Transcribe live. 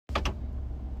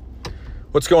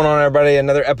What's going on, everybody?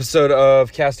 Another episode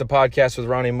of Cast a Podcast with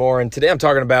Ronnie Moore, and today I'm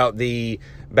talking about the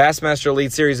Bassmaster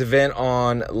Elite Series event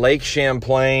on Lake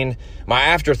Champlain. My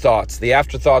afterthoughts, the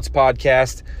Afterthoughts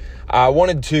podcast. I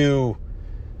wanted to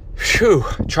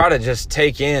try to just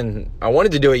take in. I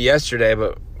wanted to do it yesterday,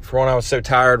 but for one, I was so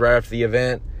tired right after the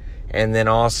event, and then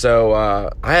also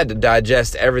I had to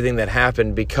digest everything that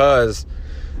happened because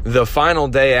the final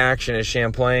day action at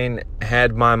Champlain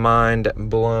had my mind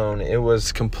blown. It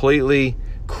was completely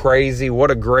crazy.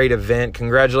 What a great event.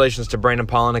 Congratulations to Brandon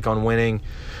Palaniuk on winning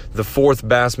the fourth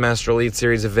Bassmaster Elite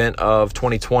Series event of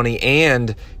 2020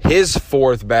 and his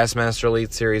fourth Bassmaster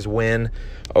Elite Series win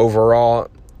overall.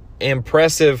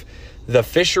 Impressive. The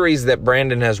fisheries that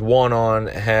Brandon has won on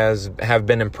have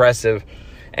been impressive.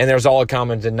 And there's all a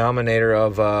common denominator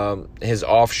of his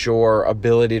offshore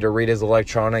ability to read his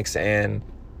electronics and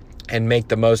make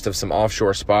the most of some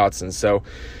offshore spots. And so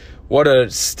what a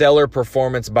stellar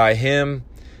performance by him.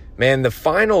 Man, the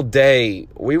final day,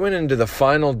 we went into the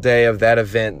final day of that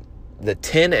event. The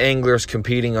 10 anglers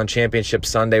competing on Championship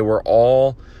Sunday were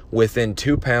all within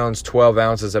 2 pounds, 12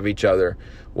 ounces of each other.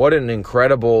 What an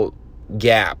incredible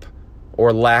gap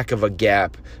or lack of a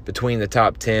gap between the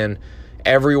top 10.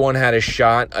 Everyone had a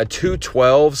shot. A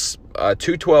 212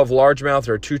 largemouth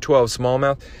or a 212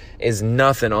 smallmouth is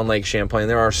nothing on Lake Champlain.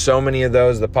 There are so many of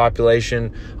those. The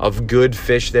population of good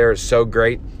fish there is so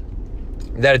great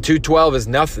that a 212 is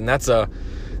nothing. That's a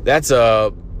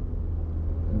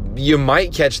you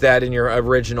might catch that in your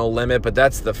original limit, but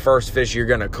that's the first fish you're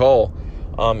going to cull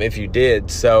if you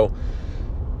did. So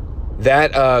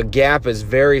that gap is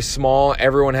very small.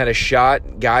 Everyone had a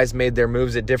shot. Guys made their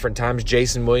moves at different times.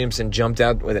 Jason Williamson jumped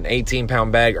out with an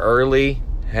 18-pound bag early,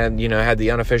 had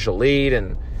the unofficial lead,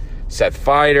 and Seth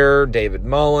Feider, David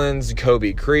Mullins,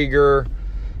 Kobe Krieger,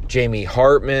 Jamie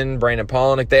Hartman, Brandon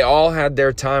Palaniuk, they all had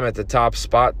their time at the top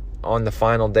spot on the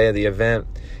final day of the event.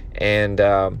 And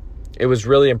it was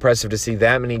really impressive to see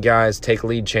that many guys take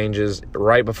lead changes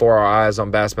right before our eyes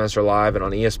on Bassmaster Live and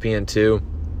on ESPN2.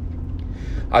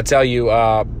 I'll tell you,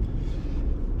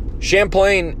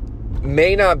 Champlain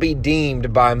may not be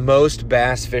deemed by most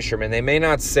bass fishermen. They may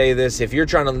not say this. If you're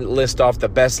trying to list off the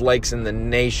best lakes in the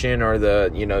nation, or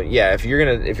if you're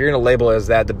gonna label it as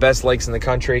that, the best lakes in the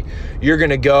country, you're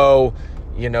gonna go,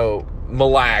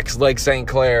 Mille Lacs, Lake St.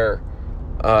 Clair,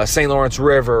 St. Lawrence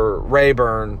River,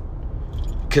 Rayburn,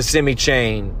 Kissimmee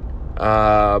Chain,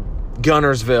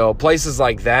 Gunnersville, places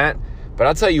like that. But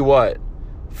I'll tell you what,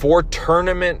 for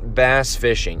tournament bass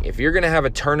fishing, if you're gonna have a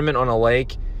tournament on a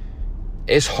lake,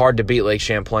 it's hard to beat Lake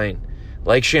Champlain.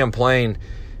 Lake Champlain,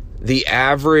 the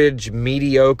average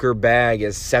mediocre bag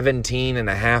is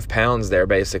 17.5 pounds there,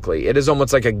 basically. It is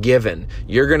almost like a given.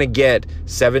 You're going to get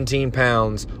 17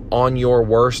 pounds on your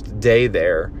worst day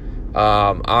there.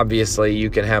 Obviously, you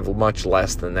can have much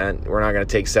less than that. We're not going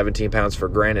to take 17 pounds for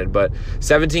granted, but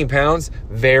 17 pounds,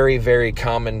 very, very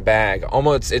common bag.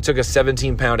 Almost, it took a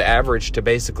 17-pound average to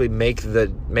basically make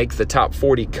the top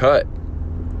 40 cut.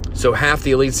 So half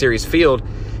the Elite Series field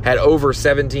had over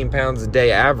 17 pounds a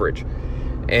day average.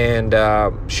 And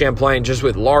Champlain, just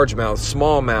with largemouth,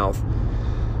 smallmouth,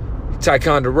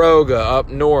 Ticonderoga, up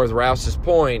north, Rouse's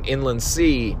Point, Inland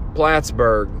Sea,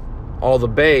 Plattsburgh, all the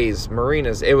bays,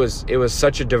 marinas. It was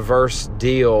such a diverse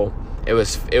deal. It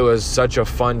was such a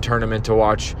fun tournament to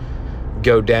watch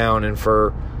go down. And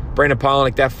for Brandon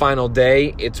Palaniuk, that final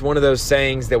day, it's one of those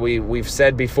sayings that we've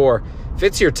said before. If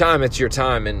it's your time, it's your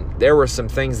time. And there were some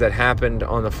things that happened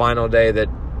on the final day that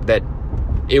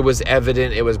it was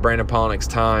evident it was Brandon Palaniuk's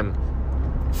time.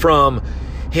 From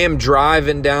him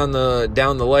driving down the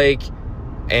lake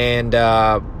and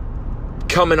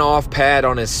coming off pad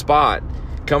on his spot,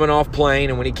 coming off plane,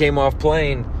 and when he came off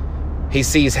plane, he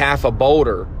sees half a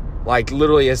boulder. Like,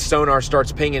 literally, his sonar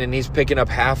starts pinging, and he's picking up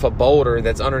half a boulder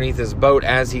that's underneath his boat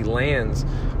as he lands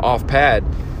off pad.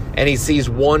 And he sees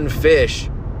one fish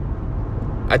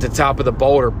at the top of the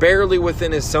boulder, barely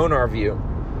within his sonar view,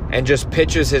 and just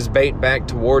pitches his bait back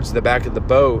towards the back of the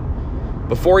boat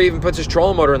before he even puts his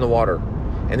trolling motor in the water,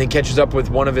 and then catches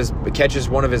one of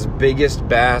his biggest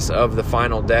bass of the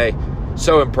final day.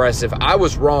 So impressive. I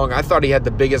was wrong. I thought he had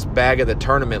the biggest bag of the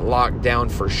tournament locked down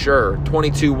for sure.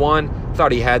 22-1,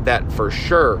 thought he had that for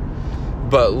sure.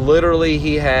 But literally,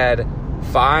 he had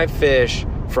 5 fish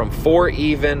from 4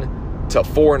 even to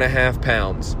 4.5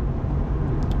 pounds.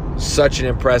 Such an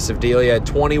impressive deal. He had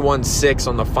 21.6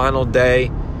 on the final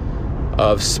day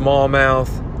of smallmouth.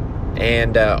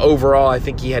 And overall, I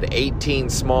think he had 18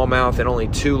 smallmouth and only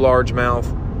 2 largemouth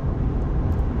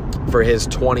for his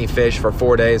 20 fish for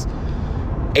 4 days.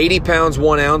 80 pounds,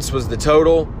 1 ounce was the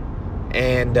total.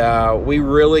 And we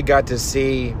really got to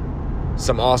see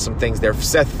some awesome things there.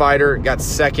 Seth Feider got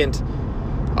second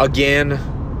again.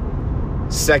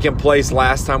 Second place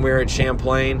last time we were at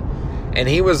Champlain. And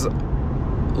he was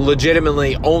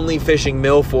legitimately only fishing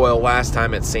milfoil last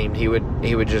time, it seemed. He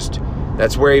would just,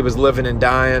 that's where he was living and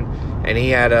dying. And he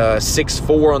had a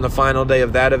 6-4 on the final day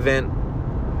of that event.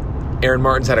 Aaron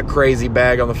Martins had a crazy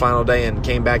bag on the final day and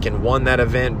came back and won that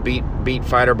event, beat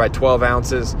Feider by 12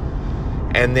 ounces.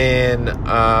 And then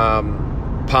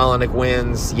Palaniuk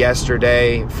wins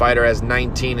yesterday. Feider has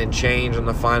 19 and change on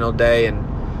the final day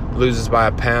and loses by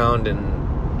a pound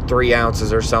and 3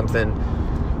 ounces or something.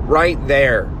 Right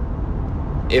there.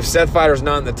 If Seth Feider's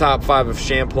not in the top 5 of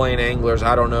Champlain anglers,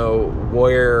 I don't know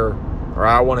where, or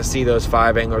I want to see those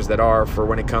 5 anglers that are for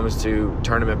when it comes to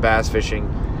tournament bass fishing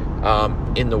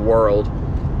in the world,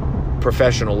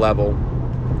 professional level.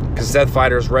 Because Seth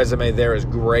Feider's resume there is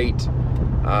great.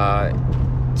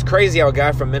 It's crazy how a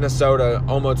guy from Minnesota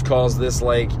almost calls this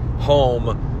lake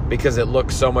home because it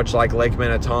looks so much like Lake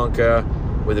Minnetonka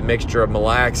with a mixture of Mille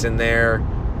Lacs in there,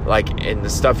 like in the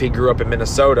stuff he grew up in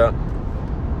Minnesota.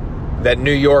 That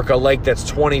New York, a lake that's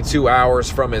 22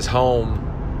 hours from his home,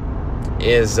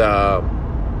 is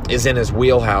in his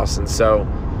wheelhouse. And so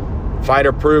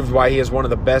Feider proved why he is one of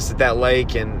the best at that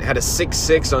lake and had a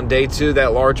 6-6 on day 2,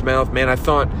 that largemouth. Man,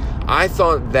 I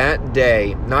thought that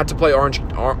day, not to play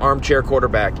armchair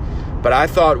quarterback, but I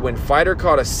thought when Feider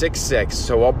caught a 6-6,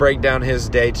 so I'll break down his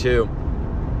day 2,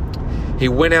 he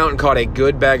went out and caught a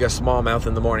good bag of smallmouth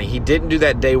in the morning. He didn't do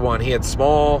that day 1. He had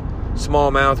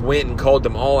smallmouth, went and culled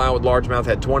them all out with largemouth,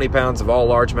 had 20 pounds of all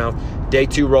largemouth. Day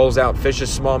 2 rolls out, fishes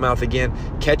smallmouth again,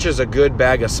 catches a good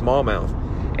bag of smallmouth.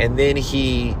 And then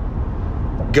he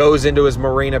goes into his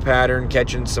marina pattern,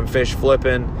 catching some fish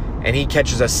flipping, and he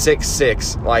catches a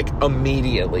 6-6, like,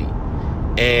 immediately.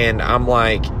 And I'm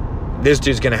like, this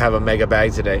dude's going to have a mega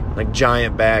bag today, like,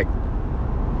 giant bag.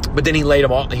 But then he laid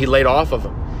off of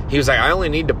him. He was like, I only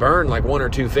need to burn like 1 or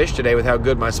 2 fish today with how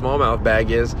good my smallmouth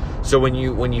bag is. So when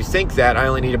you think that I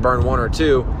only need to burn 1 or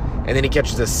 2, and then he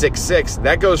catches a 6-6,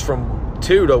 that goes from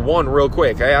 2 to 1 real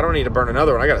quick. Hey, I don't need to burn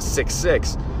another one. I got a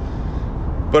 6-6.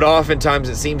 But oftentimes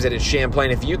it seems that at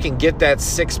Champlain, if you can get that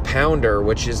 6-pounder,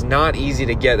 which is not easy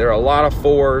to get, there are a lot of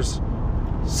 4s,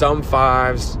 some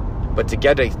 5s, but to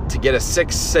get a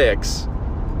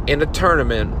 6-6 in a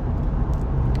tournament,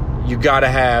 you got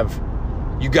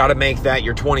to make that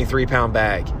your 23-pound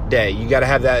bag day. You got to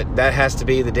have that. That has to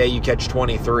be the day you catch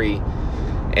 23.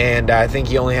 And I think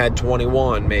he only had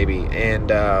 21 maybe. And,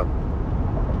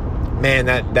 man,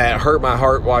 that hurt my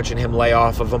heart watching him lay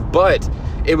off of him. But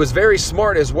it was very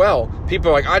smart as well.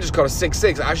 People are like, I just caught a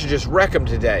 6-6. I should just wreck them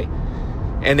today.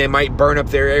 And they might burn up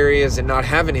their areas and not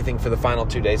have anything for the final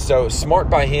 2 days. So smart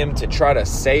by him to try to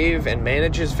save and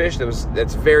manage his fish.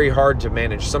 That's very hard to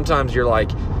manage. Sometimes you're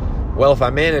like, well, if I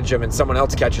manage them and someone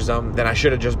else catches them, then I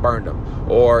should have just burned them.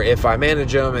 Or if I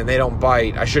manage them and they don't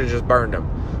bite, I should have just burned them.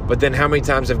 But then how many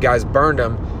times have guys burned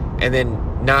them and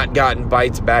then not gotten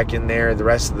bites back in there the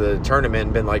rest of the tournament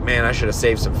and been like, man, I should have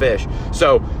saved some fish.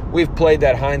 So we've played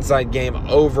that hindsight game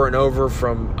over and over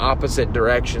from opposite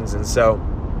directions. And so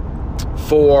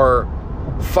for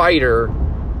Feider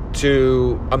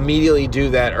to immediately do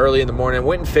that early in the morning,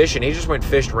 went and fishing. He just went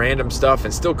and fished random stuff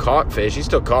and still caught fish. He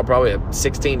still caught probably a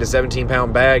 16 to 17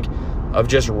 pound bag of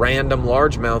just random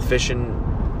largemouth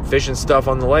fishing stuff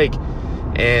on the lake.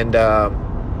 And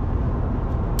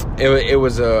it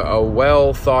was a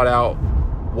well thought out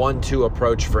 1-2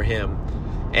 approach for him.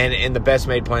 And the best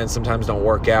made plans sometimes don't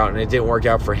work out, and it didn't work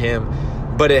out for him,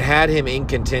 but it had him in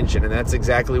contention, and that's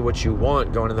exactly what you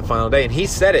want going into the final day. And he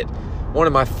said it. One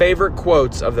of my favorite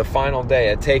quotes of the final day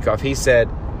at takeoff, he said,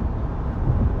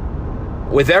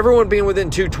 with everyone being within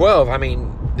 212, I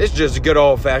mean, this is just a good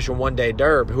old-fashioned one-day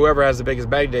derb. Whoever has the biggest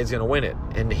bag today is going to win it.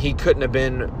 And he couldn't have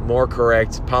been more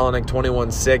correct. Palaniuk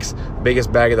 21-6,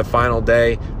 biggest bag of the final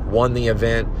day, won the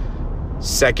event.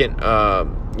 Second,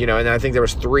 and I think there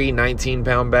was 3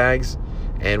 19-pound bags,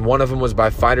 and one of them was by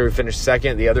Feider, who finished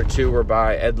second. The other 2 were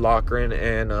by Ed Lochran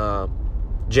and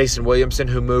Jason Williamson,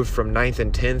 who moved from 9th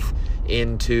and 10th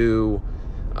into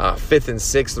 5th and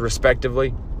 6th,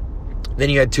 respectively. Then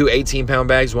you had 2 18-pound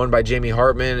bags, one by Jamie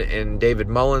Hartman and David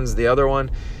Mullins, the other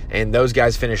one, and those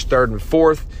guys finished 3rd and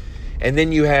 4th. And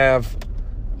then you have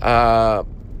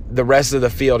the rest of the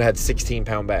field had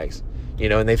 16-pound bags,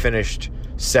 and they finished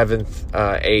 7th,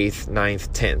 8th, 9th,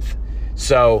 10th.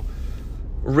 So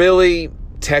really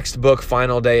textbook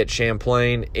final day at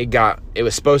Champlain. It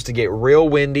was supposed to get real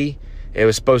windy. It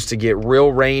was supposed to get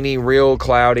real rainy, real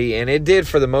cloudy, and it did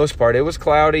for the most part. It was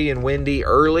cloudy and windy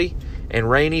early and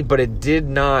rainy, but it did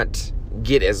not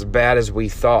get as bad as we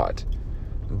thought.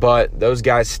 But those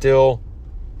guys still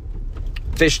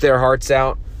fished their hearts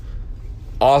out.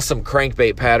 Awesome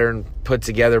crankbait pattern put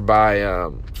together by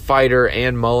Fighter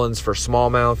and Mullins for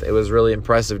smallmouth. It was really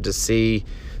impressive to see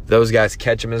those guys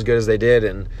catch them as good as they did.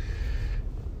 And,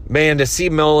 man, to see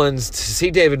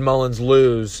David Mullins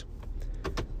lose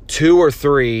 2 or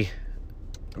 3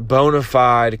 bona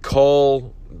fide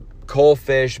coal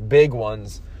fish, big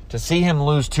ones, to see him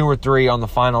lose 2 or 3 on the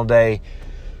final day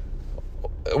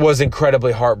was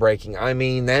incredibly heartbreaking. I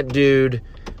mean, that dude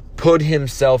put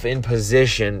himself in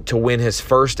position to win his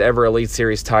first ever Elite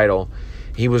Series title.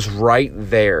 He was right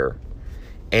there.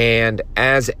 And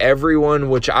as everyone,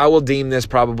 which I will deem this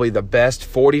probably the best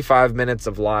 45 minutes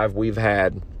of live we've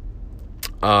had,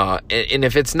 and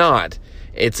if it's not,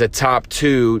 it's a top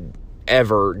 2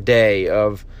 ever day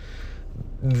of,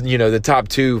 the top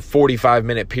 2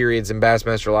 45-minute periods in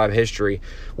Bassmaster Live history.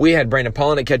 We had Brandon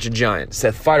Palaniuk catch a giant,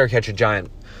 Seth Fighter catch a giant,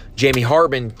 Jamie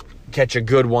Hartman catch a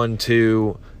good one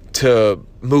to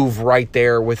move right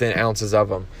there within ounces of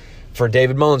him. For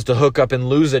David Mullins to hook up and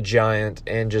lose a giant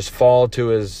and just fall to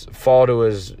his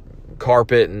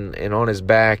carpet and on his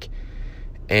back,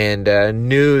 and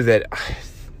knew that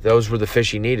those were the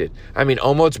fish he needed. I mean,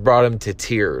 almost brought him to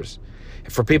tears.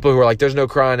 For people who are like, there's no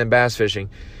crying in bass fishing,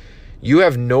 you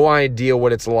have no idea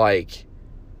what it's like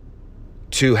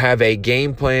to have a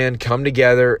game plan come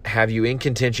together, have you in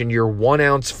contention, you're 1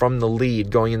 ounce from the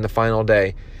lead going in the final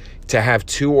day, to have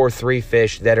 2 or 3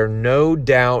 fish that are no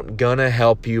doubt gonna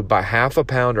help you by half a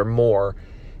pound or more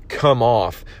come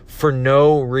off for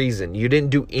no reason. You didn't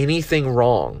do anything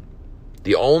wrong.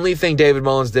 The only thing David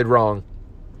Mullins did wrong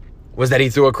was that he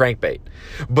threw a crankbait.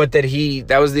 But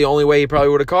that was the only way he probably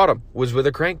would have caught him, was with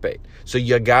a crankbait. So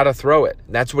you gotta throw it.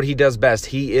 That's what he does best.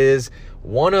 He is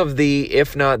one of the,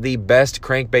 if not the best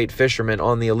crankbait fisherman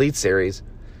on the Elite Series.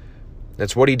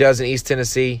 That's what he does in East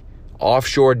Tennessee.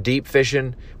 Offshore deep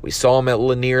fishing. We saw him at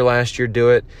Lanier last year do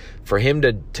it. For him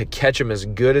to catch him as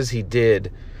good as he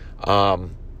did on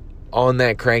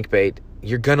that crankbait,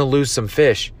 you're going to lose some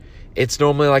fish. It's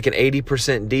normally like an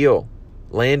 80% deal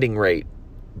landing rate,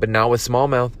 but not with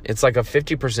smallmouth. It's like a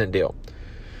 50% deal.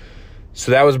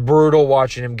 So that was brutal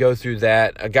watching him go through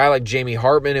that. A guy like Jamie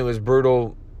Hartman, it was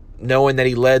brutal knowing that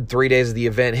he led 3 days of the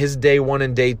event. His day 1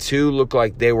 and day 2 looked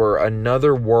like they were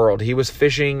another world. He was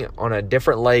fishing on a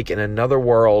different lake in another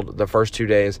world the first 2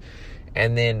 days,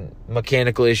 and then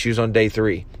mechanical issues on day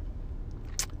 3.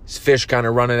 His fish kind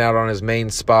of running out on his main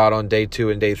spot on day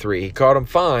 2 and day 3. He caught them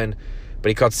fine, but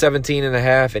he caught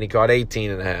 17.5 and he caught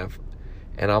 18.5.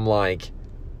 And I'm like,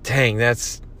 dang,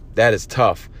 that is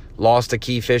tough. Lost a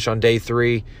key fish on day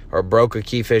 3, or broke a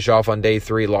key fish off on day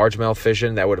 3, largemouth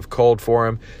fishing. That would have culled for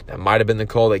him. That might have been the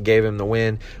cull that gave him the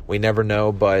win. We never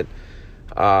know. But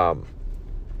all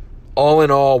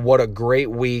in all, what a great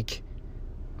week.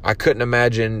 I couldn't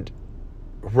imagine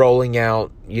rolling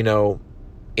out,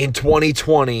 in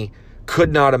 2020.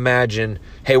 Could not imagine,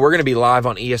 hey, we're going to be live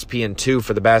on ESPN2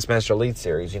 for the Bassmaster Elite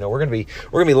Series. We're going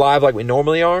to be live like we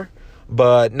normally are,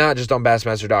 but not just on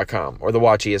Bassmaster.com or the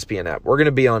Watch ESPN app. We're going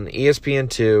to be on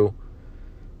ESPN2,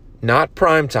 not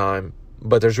prime time,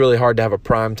 but there's really hard to have a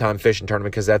prime time fishing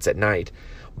tournament because that's at night.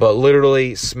 But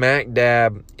literally smack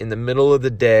dab in the middle of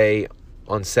the day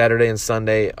on Saturday and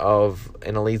Sunday of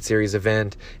an Elite Series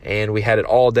event, and we had it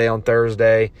all day on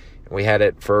Thursday, and we had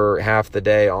it for half the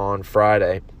day on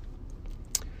Friday.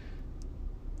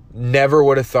 Never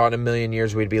would have thought in a million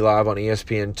years we'd be live on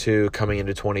ESPN2 coming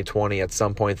into 2020 at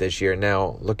some point this year.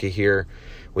 Now, look at here.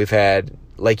 We've had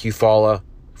Lake Eufaula,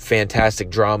 fantastic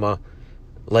drama.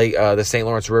 The St.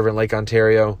 Lawrence River in Lake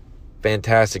Ontario,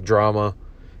 fantastic drama.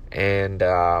 And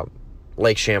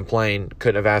Lake Champlain,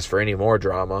 couldn't have asked for any more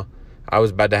drama. I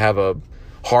was about to have a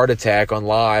heart attack on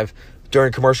live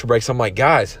during commercial breaks. I'm like,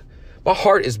 guys, my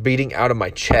heart is beating out of my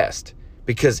chest,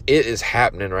 because it is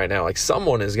happening right now. Like,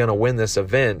 someone is going to win this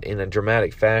event in a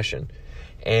dramatic fashion.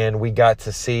 And we got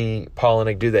to see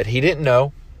Palaniuk do that. He didn't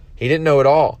know. He didn't know at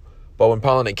all. But when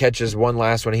Palaniuk catches one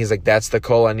last one, he's like, that's the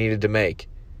cull I needed to make.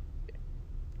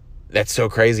 That's so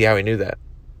crazy how he knew that.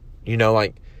 He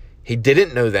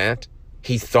didn't know that.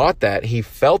 He thought that. He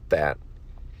felt that.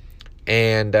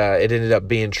 And it ended up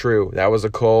being true. That was a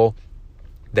cull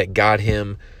that got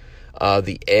him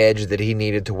the edge that he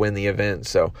needed to win the event.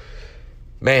 So,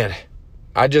 man,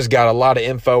 I just got a lot of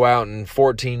info out in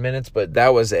 14 minutes, but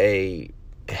that was a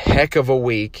heck of a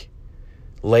week.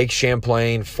 Lake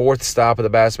Champlain, 4th stop of the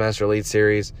Bassmaster Elite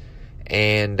Series,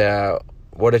 and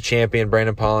what a champion,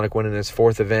 Brandon Palaniuk, winning his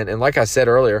 4th event. And like I said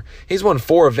earlier, he's won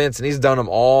 4 events, and he's done them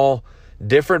all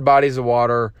different bodies of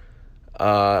water,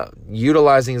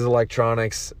 utilizing his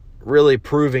electronics, really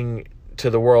proving to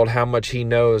the world how much he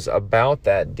knows about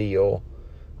that deal,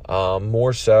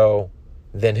 more so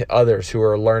than others who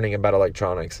are learning about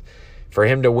electronics. For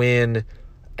him to win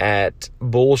at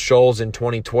Bull Shoals in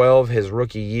 2012, his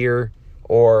rookie year,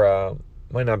 or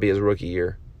might not be his rookie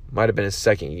year, might have been his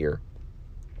second year.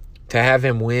 To have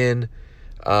him win,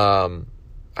 I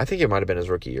think it might have been his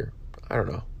rookie year. I don't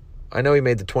know. I know he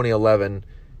made the 2011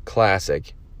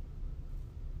 Classic.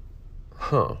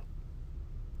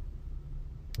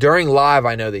 During live,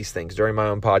 I know these things. During my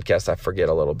own podcast, I forget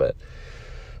a little bit.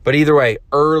 But either way,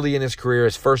 early in his career,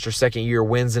 his first or second year,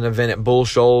 wins an event at Bull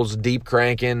Shoals, deep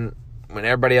cranking. When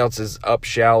everybody else is up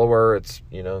shallower, it's,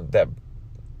 that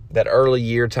early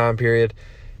year time period.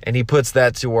 And he puts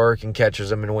that to work and catches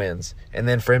them and wins. And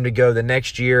then for him to go the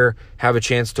next year, have a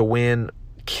chance to win,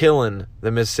 killing the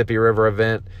Mississippi River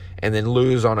event, and then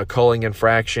lose on a culling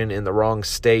infraction in the wrong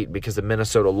state because of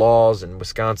Minnesota laws and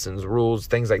Wisconsin's rules,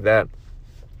 things like that,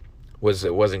 was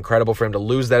incredible for him to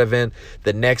lose that event.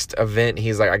 The next event,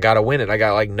 he's like, I got to win it. I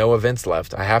got no events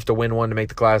left. I have to win one to make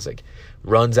the Classic.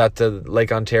 Runs out to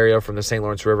Lake Ontario from the St.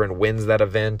 Lawrence River and wins that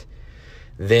event.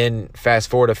 Then fast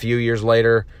forward a few years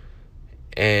later,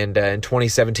 and in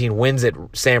 2017 wins at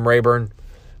Sam Rayburn,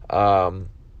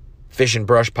 fishing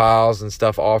brush piles and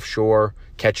stuff offshore,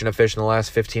 catching a fish in the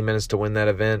last 15 minutes to win that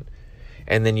event.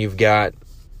 And then you've got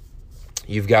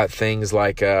things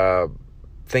like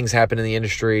things happen in the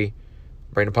industry.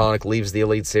 Brandon Palaniuk leaves the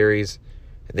Elite Series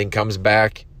and then comes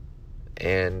back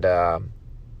and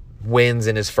wins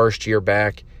in his first year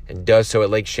back and does so at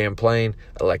Lake Champlain.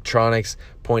 Electronics,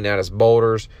 pointing out his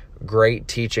boulders, great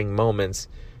teaching moments,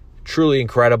 truly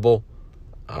incredible.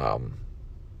 I'm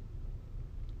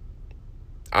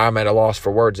at a loss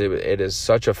for words. It is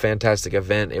such a fantastic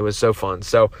event. It was so fun.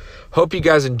 So hope you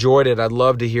guys enjoyed it. I'd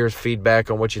love to hear feedback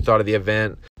on what you thought of the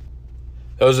event.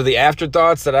 Those are the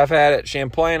afterthoughts that I've had at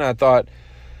Champlain. I thought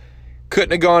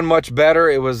couldn't have gone much better.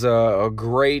 It was a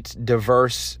great,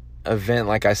 diverse event.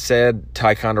 Like I said,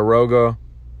 Ticonderoga,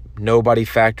 nobody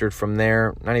factored from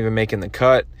there, not even making the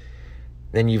cut.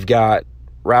 Then you've got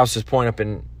Rouse's Point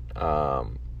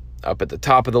up at the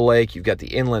top of the lake. You've got the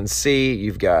Inland Sea.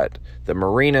 You've got the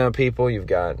marina people. You've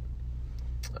got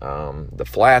the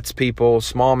flats people,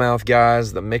 smallmouth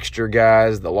guys, the mixture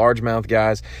guys, the largemouth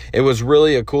guys. It was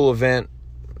really a cool event.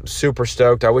 Super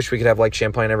stoked. I wish we could have Lake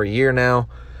Champlain every year now.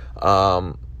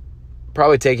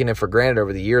 Probably taking it for granted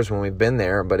over the years when we've been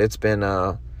there, but it's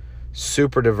been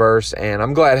super diverse, and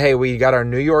I'm glad, hey, we got our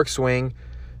New York swing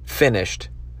finished.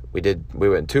 We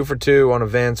went 2 for 2 on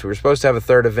events. We were supposed to have a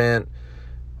third event.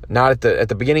 Not at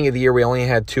the beginning of the year, we only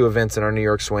had 2 events in our New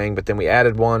York swing, but then we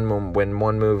added one when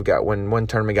one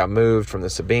tournament got moved from the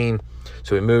Sabine.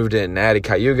 So we moved it and added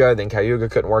Cayuga. Then Cayuga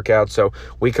couldn't work out. So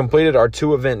we completed our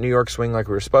 2-event New York swing like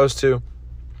we were supposed to,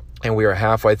 and we are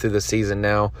halfway through the season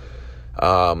now.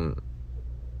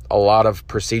 A lot of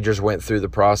procedures went through the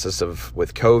process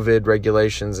with COVID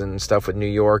regulations and stuff with New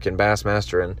York and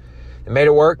Bassmaster, and it made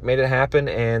it work, made it happen,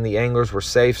 and the anglers were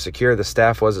safe, secure. The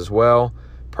staff was as well.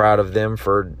 Proud of them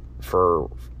for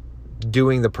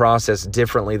doing the process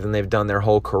differently than they've done their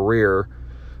whole career,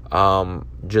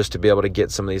 just to be able to get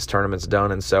some of these tournaments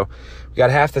done. And so we got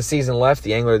half the season left.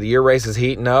 The Angler of the Year race is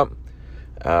heating up.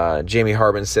 Jamie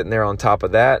Hartman's sitting there on top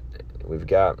of that. We've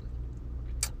got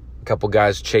a couple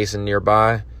guys chasing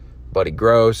nearby. Buddy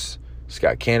Gross,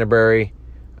 Scott Canterbury.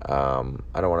 I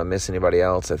don't want to miss anybody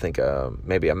else. I think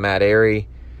maybe a Matt Airy.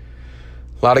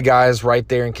 A lot of guys right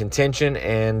there in contention,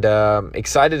 and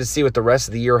excited to see what the rest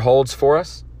of the year holds for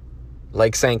us.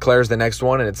 Lake St. Clair's the next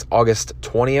one, and it's August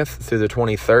 20th through the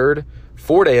 23rd.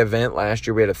 4-day event. Last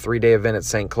year we had a 3-day event at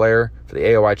St. Clair for the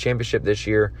AOI Championship. This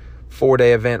year,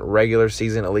 4-day event, regular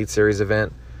season Elite Series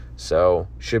event. So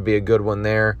should be a good one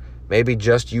there. Maybe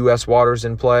just U.S. waters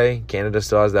in play. Canada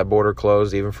still has that border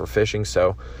closed even for fishing,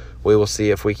 so we will see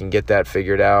if we can get that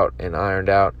figured out and ironed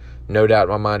out. No doubt in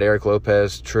my mind, Eric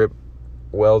Lopez, Tripp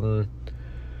Weldon,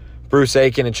 Bruce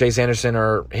Aiken, and Chase Anderson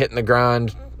are hitting the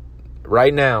grind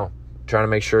right now, trying to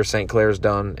make sure St. Clair's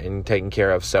done and taken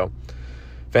care of. So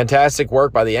fantastic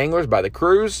work by the anglers, by the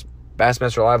crews.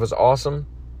 Bassmaster Live was awesome.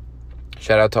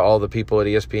 Shout out to all the people at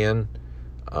ESPN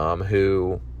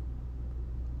who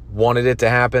wanted it to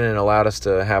happen and allowed us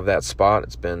to have that spot.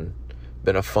 It's been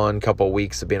a fun couple of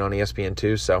weeks of being on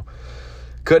ESPN2, so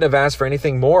couldn't have asked for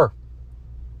anything more.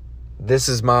 This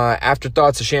is my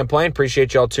afterthoughts of Champlain.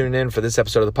 Appreciate y'all tuning in for this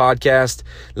episode of the podcast.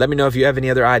 Let me know if you have any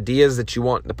other ideas that you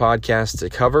want the podcast to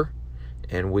cover,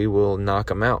 and we will knock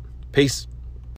them out. Peace.